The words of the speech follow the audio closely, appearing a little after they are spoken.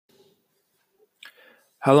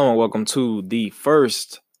Hello and welcome to the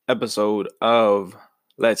first episode of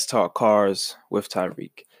Let's Talk Cars with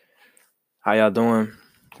Tyreek. How y'all doing?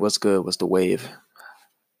 What's good? What's the wave?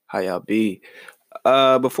 How y'all be?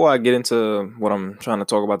 Before I get into what I'm trying to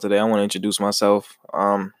talk about today, I want to introduce myself.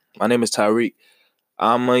 My name is Tyreek.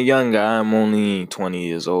 I'm a young guy. I'm only 20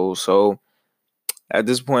 years old. So at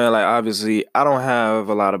this point, like obviously, I don't have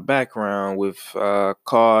a lot of background with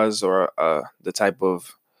cars or the type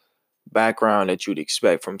of background that you'd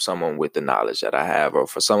expect from someone with the knowledge that I have, or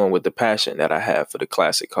for someone with the passion that I have for the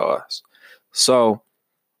classic cars. So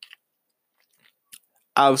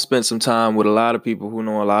I've spent some time with a lot of people who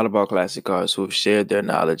know a lot about classic cars, who have shared their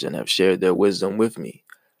knowledge and have shared their wisdom with me,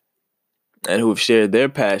 and who have shared their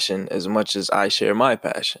passion as much as I share my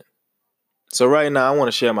passion. So right now, I want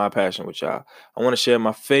to share my passion with y'all. I want to share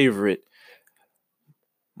my favorite,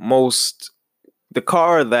 most the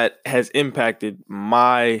car that has impacted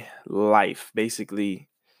my life, basically,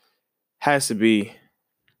 has to be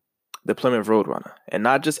the Plymouth Roadrunner, and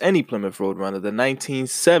not just any Plymouth Roadrunner, the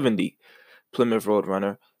 1970 Plymouth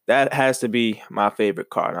Roadrunner. That has to be my favorite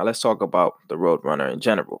car. Now let's talk about the Roadrunner in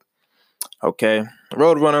general. Okay, the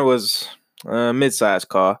Roadrunner was a mid-sized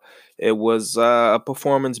car. It was a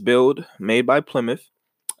performance build made by Plymouth,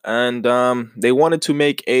 and they wanted to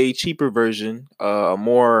make a cheaper version, a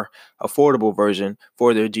more affordable version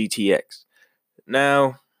for their GTX.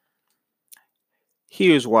 Now,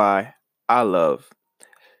 here's why I love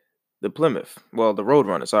the Plymouth. Well, the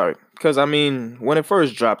Roadrunner, sorry. Because I mean, when it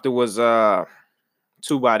first dropped, it was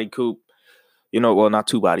two body coupe. Well, not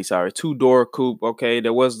two body, sorry, two-door coupe. Okay,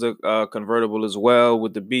 there was the convertible as well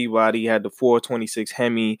with the B body. Had the 426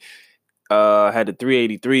 Hemi. Had the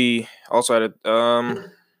 383. Also had a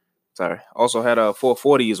also had a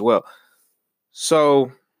 440 as well.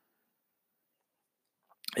 So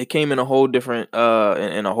it came in a whole different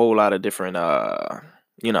in a whole lot of different in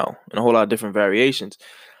a whole lot of different variations.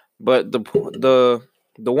 But the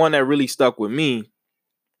one that really stuck with me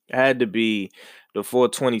had to be the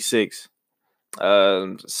 426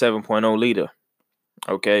 7.0 liter.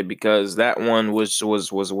 Okay, because that one was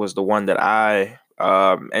the one that I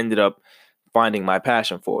ended up finding my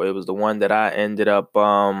passion for. It was the one that I ended up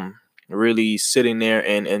really sitting there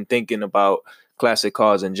and thinking about classic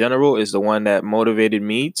cars in general. Is the one that motivated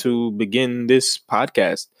me to begin this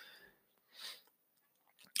podcast.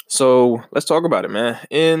 So let's talk about it, man.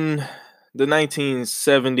 In the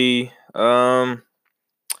 1970, oh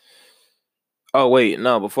wait,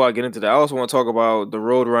 no, before I get into that, I also want to talk about the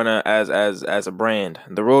Roadrunner as a brand.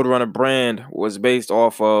 The Roadrunner brand was based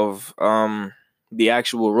off of the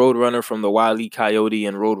actual Roadrunner from the Wile E. Coyote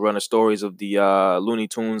and Roadrunner stories of the Looney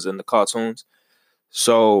Tunes and the cartoons.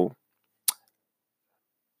 So,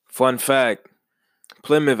 fun fact,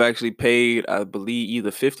 Plymouth actually paid, I believe,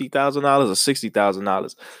 either $50,000 or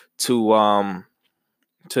 $60,000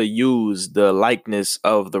 to use the likeness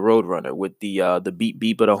of the Roadrunner with the beep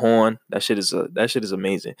beep of the horn. That shit is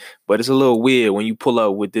amazing. But it's a little weird when you pull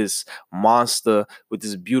up with this monster, with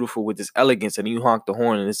this beautiful, with this elegance, and you honk the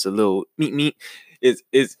horn, and it's a little meet meet. It's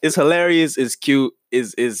hilarious. It's cute.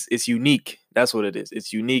 It's unique. That's what it is.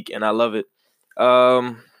 It's unique, and I love it.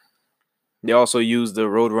 They also use the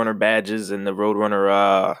Roadrunner badges and the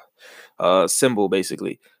Roadrunner symbol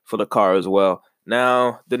basically for the car as well.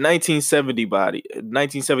 Now, the 1970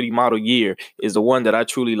 model year is the one that I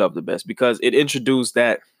truly love the best because it introduced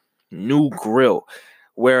that new grill.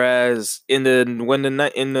 Whereas in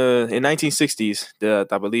 1960s,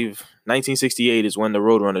 I believe 1968 is when the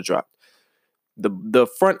Roadrunner dropped. The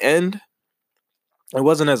front end, it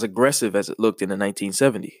wasn't as aggressive as it looked in the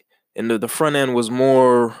 1970. And the front end was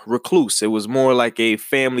more recluse. It was more like a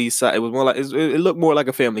family side. It was more like it looked more like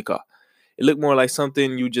a family car. It looked more like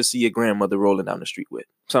something you just see your grandmother rolling down the street with.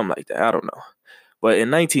 Something like that. I don't know. But in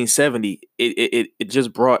 1970, it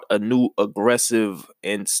just brought a new aggressive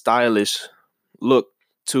and stylish look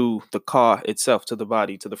to the car itself, to the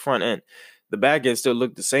body, to the front end. The back end still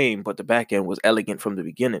looked the same, but the back end was elegant from the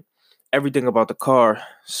beginning. Everything about the car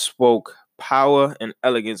spoke power and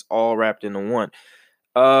elegance all wrapped into one.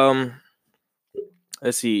 Um,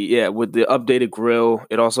 let's see. Yeah, with the updated grill,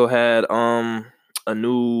 it also had a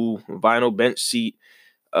new vinyl bench seat.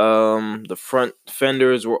 The front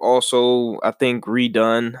fenders were also, I think,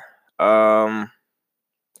 redone. Um,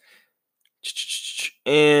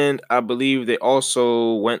 and I believe they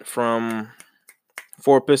also went from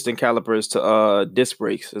 4-piston calipers to disc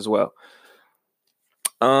brakes as well.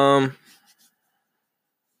 Um,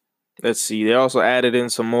 let's see. They also added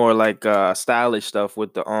in some more like stylish stuff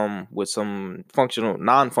with some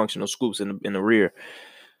non-functional scoops in the rear.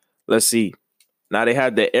 Let's see. Now they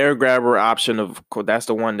had the air grabber option. Of course, that's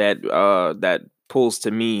the one that pulls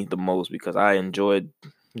to me the most because I enjoyed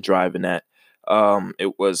driving that.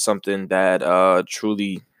 It was something that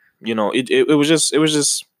truly, it was just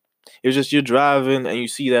you're driving and you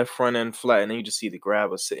see that front end flat and then you just see the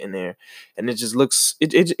grabber sitting there and it just looks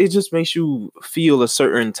it just makes you feel a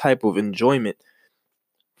certain type of enjoyment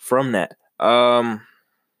from that.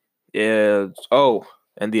 Yeah. Oh,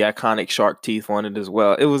 and the iconic shark teeth on it as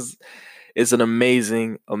well. It's an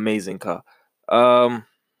amazing, amazing car. Um,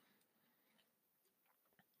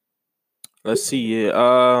 let's see.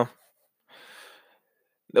 Yeah.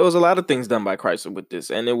 There was a lot of things done by Chrysler with this,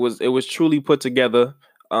 and it was truly put together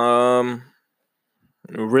um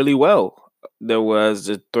really well. There was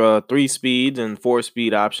the 3 speed and 4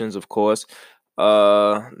 speed options, of course.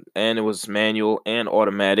 And it was manual and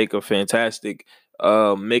automatic, a fantastic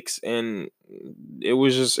mix, and it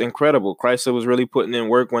was just incredible. Chrysler was really putting in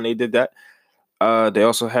work when they did that. They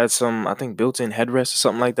also had some, I think, built-in headrests or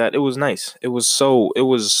something like that. It was nice. It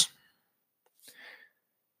was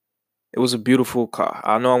a beautiful car.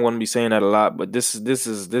 I know I'm going to be saying that a lot, but this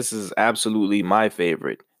is absolutely my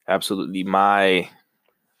favorite. Absolutely my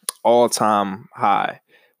all-time high.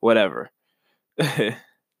 Whatever.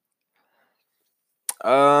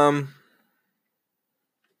 um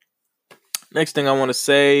Next thing I want to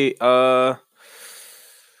say,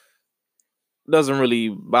 doesn't really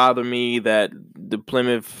bother me that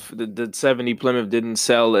the 70 Plymouth didn't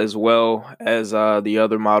sell as well as the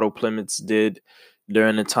other model Plymouths did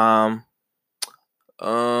during the time.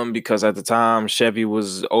 Because at the time Chevy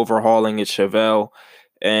was overhauling its Chevelle,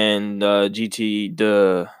 and and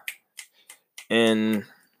the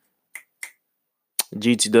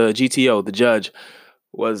GTO, the Judge,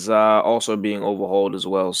 was also being overhauled as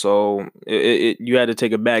well. So you had to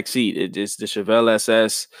take a back seat. It's the Chevelle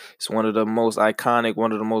SS. It's one of the most iconic,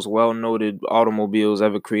 one of the most well noted automobiles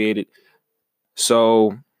ever created.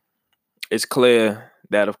 So it's clear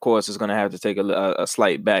that, of course, it's going to have to take a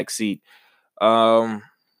slight back seat. Um,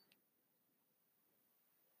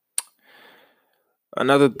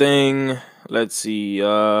 Another thing, let's see.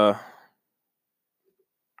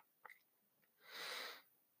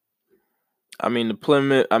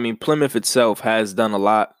 Plymouth itself has done a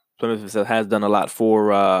lot. Plymouth itself has done a lot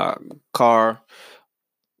for car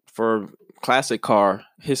for classic car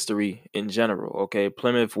history in general. Okay,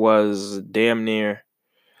 Plymouth was damn near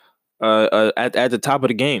at the top of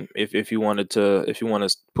the game. If you want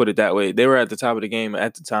to put it that way, they were at the top of the game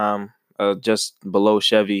at the time, just below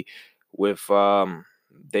Chevy with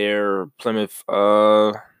their Plymouth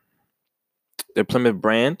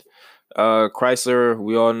brand. Chrysler,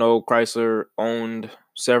 we all know Chrysler owned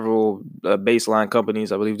several baseline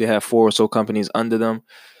companies. I believe they have 4 or so companies under them,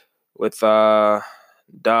 with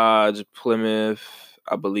Dodge, Plymouth,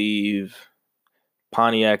 I believe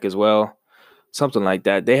Pontiac as well, something like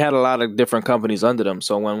that. They had a lot of different companies under them.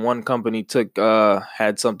 So when one company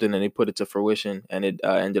had something and they put it to fruition and it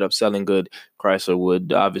ended up selling good, Chrysler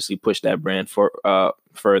would obviously push that brand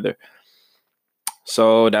further.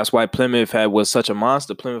 So that's why Plymouth was such a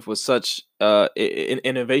monster. Plymouth was such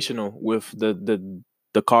innovational with the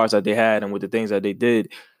cars that they had and with the things that they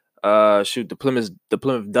did. The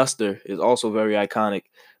Plymouth Duster is also very iconic,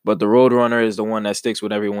 but the Roadrunner is the one that sticks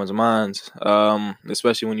with everyone's minds.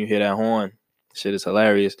 Especially when you hear that horn, shit is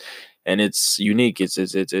hilarious, and it's unique. It's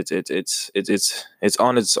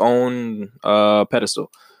on its own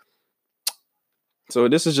pedestal. So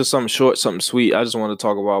this is just something short, something sweet. I just want to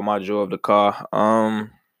talk about my joy of the car.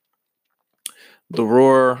 The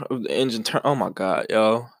roar of the engine turn. Oh my god,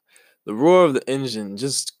 yo! The roar of the engine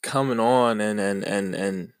just coming on,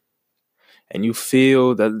 and you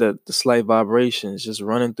feel that the slight vibrations just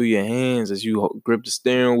running through your hands as you grip the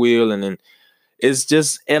steering wheel, and then it's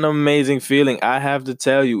just an amazing feeling. I have to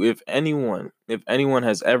tell you, if anyone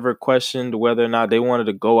has ever questioned whether or not they wanted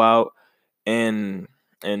to go out and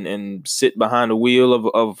and sit behind the wheel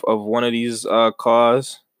of one of these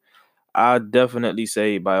cars, I definitely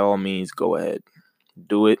say by all means go ahead,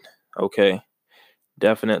 do it. Okay,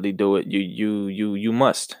 definitely do it. You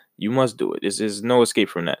must do it. There's no escape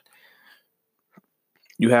from that.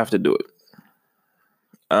 You have to do it.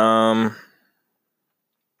 Um,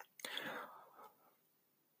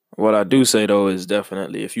 what I do say though is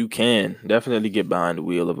definitely, if you can, definitely get behind the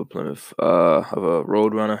wheel of a Plymouth, of a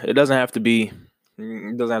Roadrunner. It doesn't have to be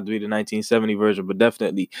the 1970 version, but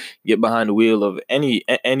definitely get behind the wheel of any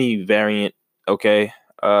variant. Okay,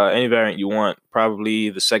 any variant you want.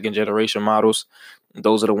 Probably the second generation models.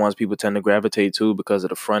 Those are the ones people tend to gravitate to because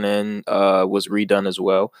of the front end was redone as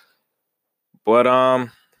well. But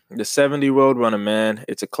the 70 Roadrunner, man,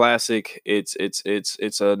 it's a classic. It's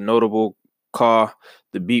a notable car.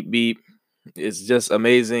 The beep beep, It's just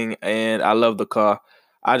amazing, and I love the car.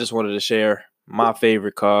 I just wanted to share my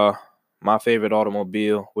favorite car, my favorite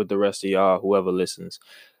automobile with the rest of y'all, whoever listens.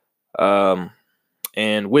 Um,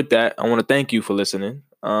 and with that, I want to thank you for listening.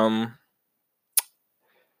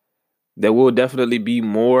 There will definitely be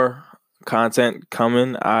more content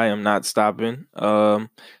coming. I am not stopping.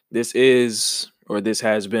 This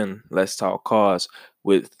has been Let's Talk Cars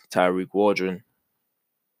with Tyreek Waldron.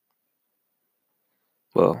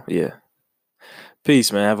 Well, yeah.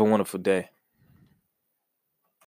 Peace, man. Have a wonderful day.